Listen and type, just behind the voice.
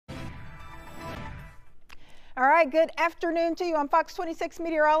All right, good afternoon to you. I'm Fox 26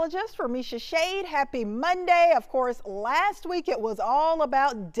 meteorologist Ramisha Shade. Happy Monday. Of course, last week it was all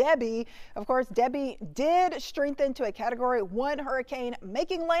about Debbie. Of course, Debbie did strengthen to a Category 1 hurricane,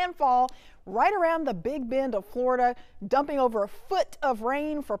 making landfall right around the Big Bend of Florida, dumping over a foot of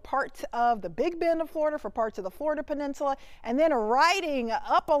rain for parts of the Big Bend of Florida, for parts of the Florida Peninsula, and then riding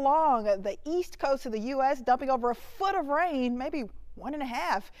up along the east coast of the U.S., dumping over a foot of rain, maybe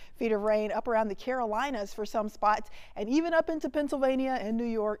 1.5 feet of rain up around the Carolinas for some spots, and even up into Pennsylvania and New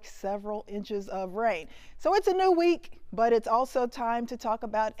York, several inches of rain. So it's a new week, but it's also time to talk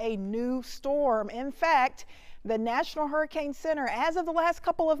about a new storm. In fact, the National Hurricane Center, as of the last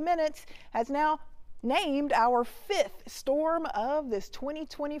couple of minutes, has now named our 5th storm of this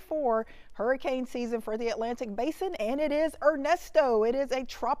 2024 hurricane season for the Atlantic Basin, and it is Ernesto. It is a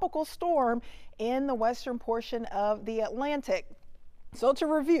tropical storm in the western portion of the Atlantic. So to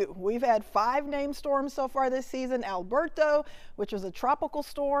review, we've had 5 named storms so far this season. Alberto, which was a tropical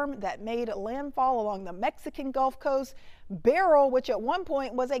storm that made landfall along the Mexican Gulf Coast. Beryl, which at one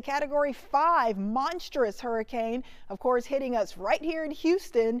point was a Category 5 monstrous hurricane, of course hitting us right here in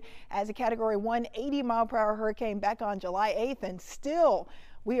Houston as a Category 1 80-mile-per-hour hurricane back on July 8th, and still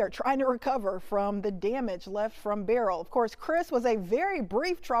we are trying to recover from the damage left from Beryl. Of course, Chris was a very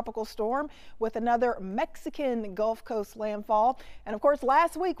brief tropical storm with another Mexican Gulf Coast landfall. And of course,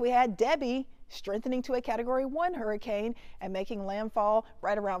 last week we had Debbie strengthening to a Category 1 hurricane and making landfall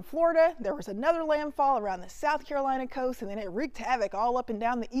right around Florida. There was another landfall around the South Carolina coast, and then it wreaked havoc all up and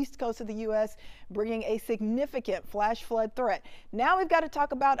down the east coast of the U.S., bringing a significant flash flood threat. Now we've got to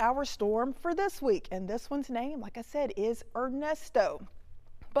talk about our storm for this week, and this one's name, like I said, is Ernesto.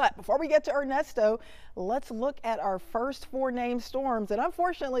 But before we get to Ernesto, let's look at our first 4 named storms. And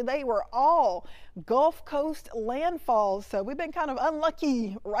unfortunately, they were all Gulf Coast landfalls. So we've been kind of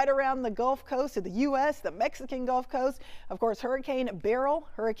unlucky right around the Gulf Coast of the U.S., the Mexican Gulf Coast. Of course, Hurricane Beryl,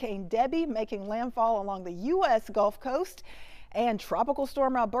 Hurricane Debbie making landfall along the U.S. Gulf Coast, and Tropical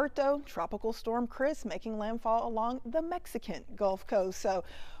Storm Alberto, Tropical Storm Chris making landfall along the Mexican Gulf Coast. So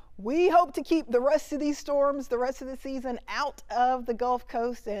we hope to keep the rest of these storms, the rest of the season, out of the Gulf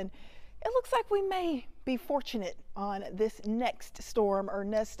Coast, and it looks like we may be fortunate on this next storm,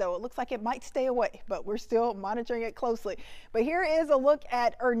 Ernesto. It looks like it might stay away, but we're still monitoring it closely. But here is a look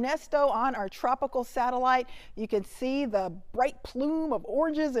at Ernesto on our tropical satellite. You can see the bright plume of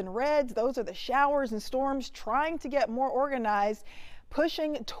oranges and reds. Those are the showers and storms trying to get more organized,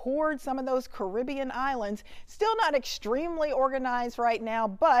 pushing towards some of those Caribbean islands. Still not extremely organized right now,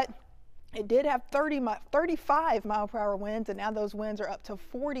 but it did have 35 mile per hour winds, and now those winds are up to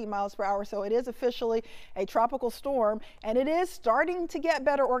 40 miles per hour. So it is officially a tropical storm, and it is starting to get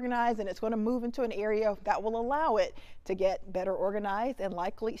better organized, and it's going to move into an area that will allow it to get better organized and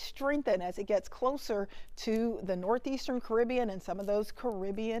likely strengthen as it gets closer to the northeastern Caribbean and some of those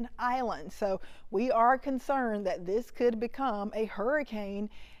Caribbean islands. So we are concerned that this could become a hurricane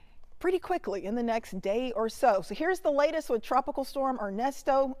pretty quickly in the next day or so. So here's the latest with Tropical Storm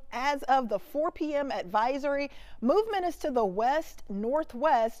Ernesto. As of the 4 p.m. advisory, movement is to the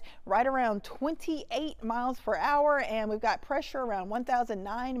west-northwest, right around 28 miles per hour, and we've got pressure around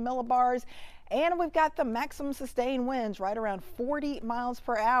 1,009 millibars. And we've got the maximum sustained winds right around 40 miles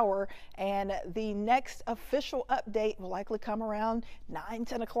per hour. And the next official update will likely come around 9,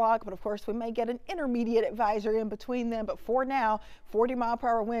 10 o'clock. But of course, we may get an intermediate advisory in between them. But for now, 40 mile per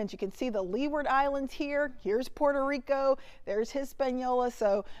hour winds. You can see the Leeward Islands here. Here's Puerto Rico. There's Hispaniola.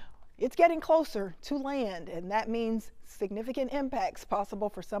 So it's getting closer to land, and that means significant impacts possible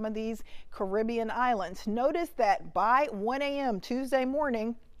for some of these Caribbean islands. Notice that by 1 a.m. Tuesday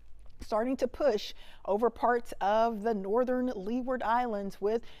morning, starting to push over parts of the northern Leeward Islands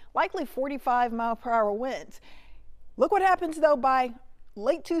with likely 45 mile per hour winds. Look what happens though by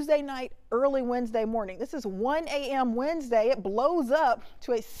late Tuesday night, early Wednesday morning. This is 1 a.m. Wednesday. It blows up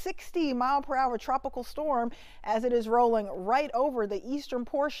to a 60 mile per hour tropical storm as it is rolling right over the eastern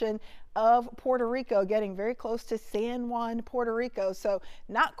portion of Puerto Rico, getting very close to San Juan, Puerto Rico. So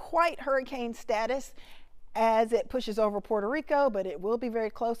not quite hurricane status as it pushes over Puerto Rico, but it will be very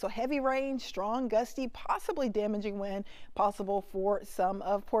close. So heavy rain, strong, gusty, possibly damaging wind possible for some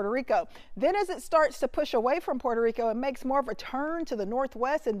of Puerto Rico. Then as it starts to push away from Puerto Rico, it makes more of a turn to the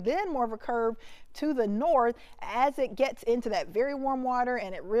northwest and then more of a curve to the north as it gets into that very warm water,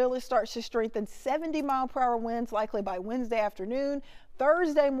 and it really starts to strengthen. 70 mile per hour winds likely by Wednesday afternoon.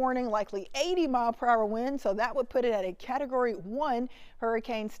 Thursday morning, likely 80 mile per hour wind, so that would put it at a Category 1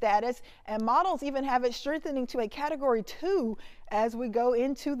 hurricane status, and models even have it strengthening to a Category 2 as we go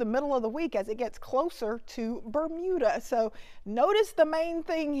into the middle of the week as it gets closer to Bermuda. So notice the main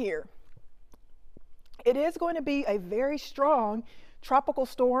thing here. It is going to be a very strong tropical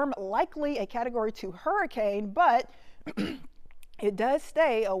storm, likely a Category 2 hurricane, but it does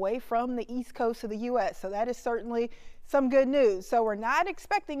stay away from the east coast of the U.S., so that is certainly some good news. So we're not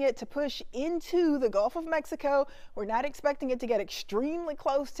expecting it to push into the Gulf of Mexico. We're not expecting it to get extremely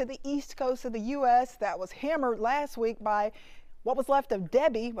close to the east coast of the U.S. That was hammered last week by what was left of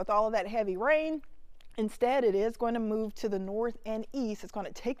Debbie with all of that heavy rain. Instead, it is going to move to the north and east. It's going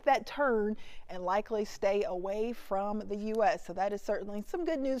to take that turn and likely stay away from the U.S. So that is certainly some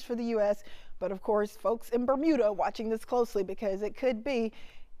good news for the U.S. But of course, folks in Bermuda watching this closely, because it could be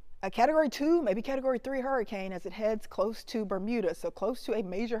a Category 2, maybe Category 3 hurricane as it heads close to Bermuda. So close to a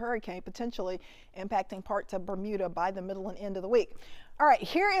major hurricane potentially impacting parts of Bermuda by the middle and end of the week. All right,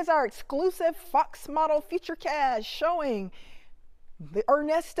 here is our exclusive Fox model futurecast showing the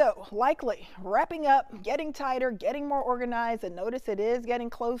Ernesto likely wrapping up, getting tighter, getting more organized, and notice it is getting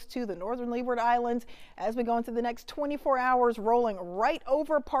close to the northern Leeward Islands as we go into the next 24 hours, rolling right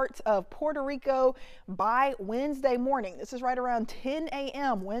over parts of Puerto Rico by Wednesday morning. This is right around 10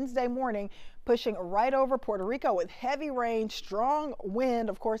 a.m. Wednesday morning, pushing right over Puerto Rico with heavy rain, strong wind,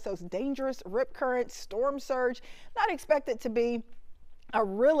 of course, those dangerous rip currents, storm surge. Not expected to be a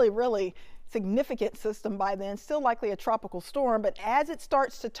really significant system by then, still likely a tropical storm, but as it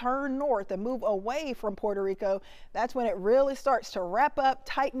starts to turn north and move away from Puerto Rico, that's when it really starts to wrap up,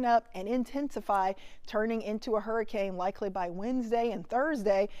 tighten up, and intensify, turning into a hurricane likely by Wednesday and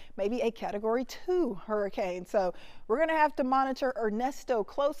Thursday, maybe a Category 2 hurricane. So we're going to have to monitor Ernesto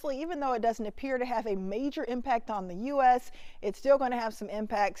closely. Even though it doesn't appear to have a major impact on the U.S., it's still going to have some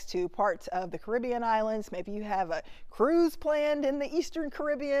impacts to parts of the Caribbean islands. Maybe you have a cruise planned in the Eastern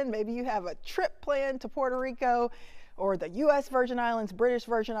Caribbean, maybe you have a trip planned to Puerto Rico or the U.S. Virgin Islands, British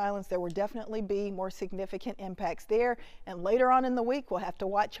Virgin Islands. There will definitely be more significant impacts there. And later on in the week, we'll have to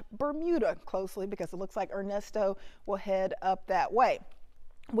watch Bermuda closely because it looks like Ernesto will head up that way.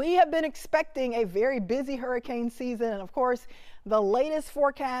 We have been expecting a very busy hurricane season, and of course, the latest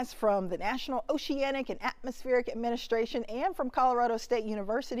forecast from the National Oceanic and Atmospheric Administration and from Colorado State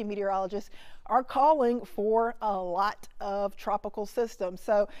University meteorologists are calling for a lot of tropical systems.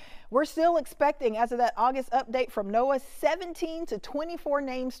 So we're still expecting, as of that August update from NOAA, 17 to 24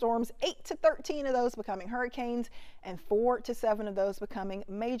 named storms, 8 to 13 of those becoming hurricanes, and 4 to 7 of those becoming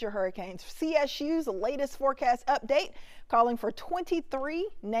major hurricanes. CSU's latest forecast update calling for 23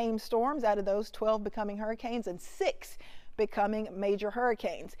 named storms, out of those 12 becoming hurricanes and 6 becoming major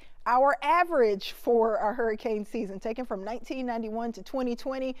hurricanes. Our average for our hurricane season, taken from 1991 to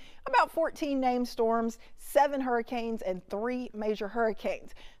 2020, about 14 named storms, 7 hurricanes, and 3 major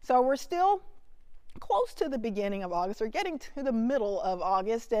hurricanes. So we're still close to the beginning of August, or getting to the middle of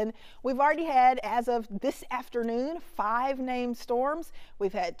August, and we've already had, as of this afternoon, 5 named storms.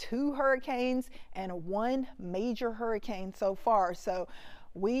 We've had 2 hurricanes and 1 major hurricane so far. So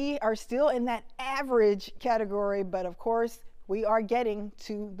we are still in that average category, but of course, we are getting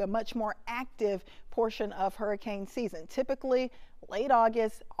to the much more active portion of hurricane season. Typically, late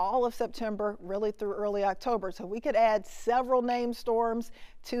August, all of September, really through early October. So we could add several named storms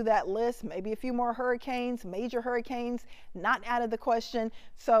to that list, maybe a few more hurricanes, major hurricanes, not out of the question.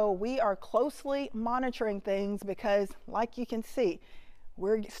 So we are closely monitoring things because, like you can see,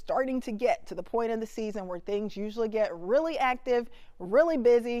 we're starting to get to the point of the season where things usually get really active, really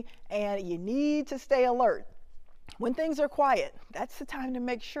busy, and you need to stay alert. When things are quiet, that's the time to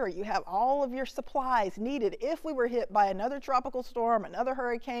make sure you have all of your supplies needed. If we were hit by another tropical storm, another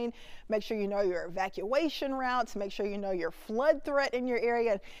hurricane, make sure you know your evacuation routes, make sure you know your flood threat in your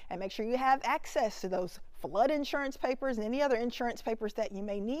area, and make sure you have access to those flood insurance papers and any other insurance papers that you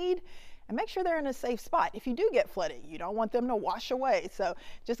may need. And make sure they're in a safe spot. If you do get flooded, you don't want them to wash away. So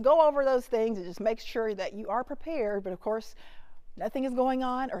just go over those things and just make sure that you are prepared. But of course, nothing is going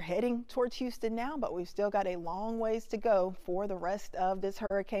on or heading towards Houston now, but we've still got a long ways to go for the rest of this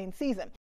hurricane season.